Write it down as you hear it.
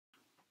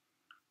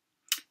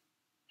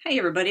Hey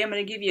everybody, I'm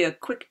going to give you a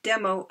quick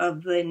demo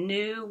of the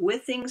new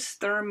Withings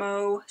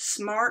Thermo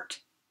Smart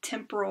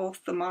Temporal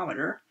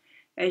Thermometer.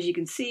 As you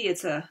can see,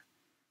 it's a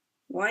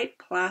white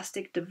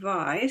plastic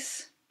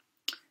device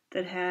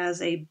that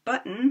has a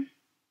button,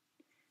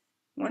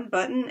 one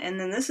button, and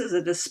then this is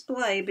a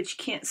display, but you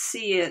can't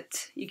see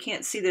it. You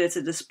can't see that it's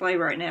a display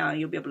right now.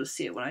 You'll be able to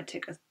see it when I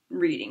take a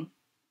reading.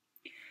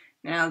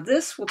 Now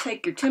this will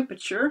take your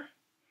temperature,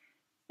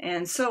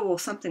 and so will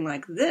something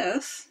like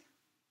this.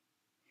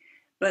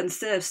 But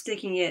instead of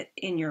sticking it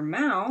in your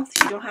mouth,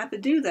 you don't have to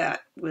do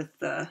that with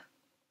the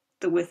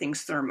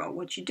Withings Thermo.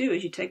 What you do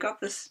is you take off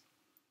this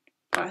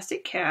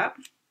plastic cap,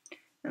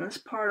 and this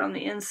part on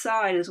the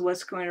inside is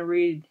what's going to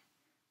read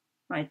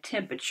my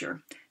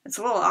temperature. It's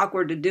a little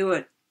awkward to do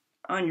it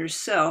on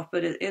yourself,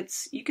 but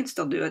you can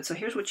still do it. So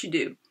here's what you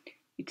do.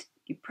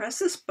 You press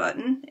this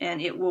button,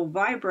 and it will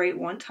vibrate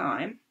one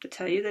time to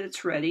tell you that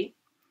it's ready.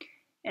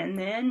 And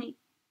then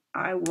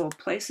I will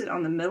place it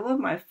on the middle of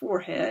my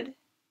forehead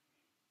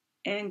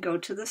and go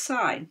to the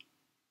side.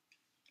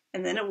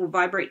 And then it will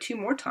vibrate 2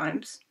 more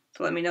times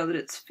to let me know that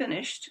it's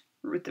finished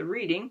with the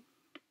reading.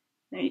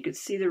 Now you can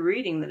see the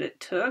reading that it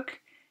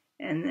took.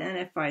 And then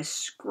if I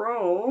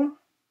scroll,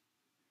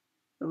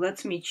 it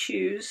lets me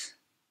choose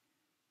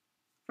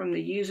from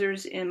the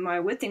users in my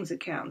Withings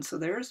account. So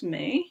there's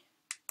me.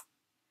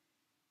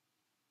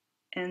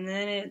 And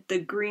then the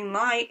green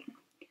light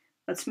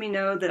lets me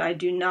know that I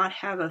do not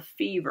have a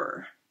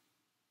fever.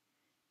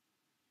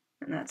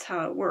 And that's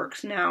how it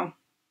works. Now,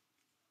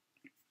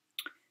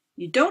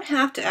 you don't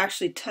have to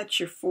actually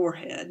touch your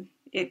forehead.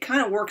 It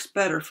kind of works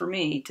better for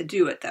me to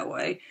do it that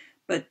way,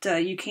 but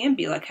you can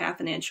be like half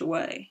an inch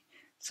away.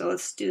 So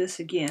let's do this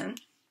again.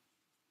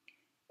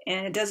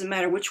 And it doesn't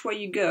matter which way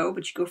you go,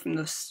 but you go from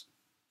the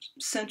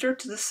center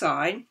to the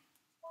side.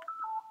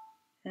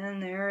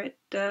 And there it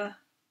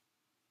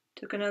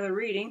took another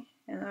reading,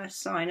 and I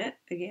sign it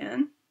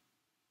again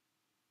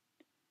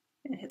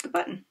and hit the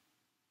button.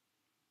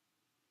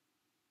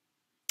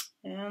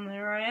 And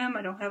there I am.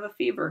 I don't have a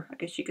fever. I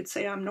guess you could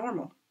say I'm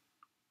normal,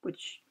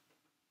 which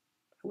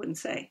I wouldn't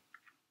say.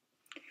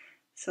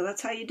 So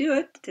that's how you do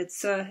it.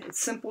 It's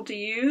simple to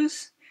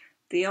use.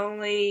 The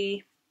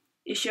only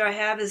issue I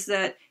have is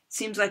that it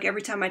seems like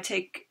every time I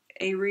take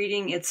a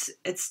reading, it's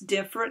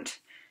different.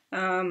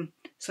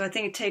 So I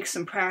think it takes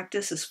some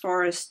practice as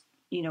far as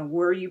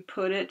where you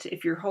put it.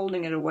 If you're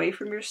holding it away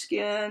from your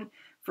skin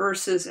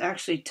versus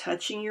actually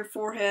touching your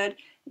forehead,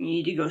 you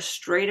need to go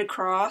straight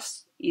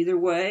across either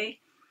way.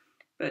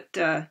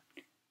 But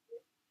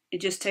it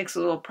just takes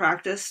a little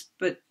practice.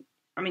 But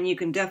I mean, you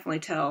can definitely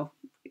tell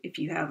if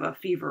you have a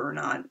fever or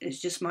not. It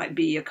just might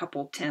be a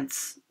couple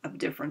tenths of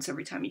difference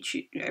every time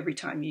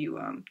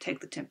you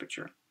take the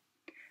temperature.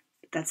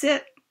 But that's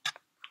it.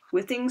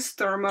 Withings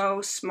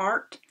Thermo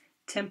Smart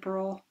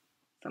Temporal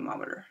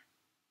Thermometer.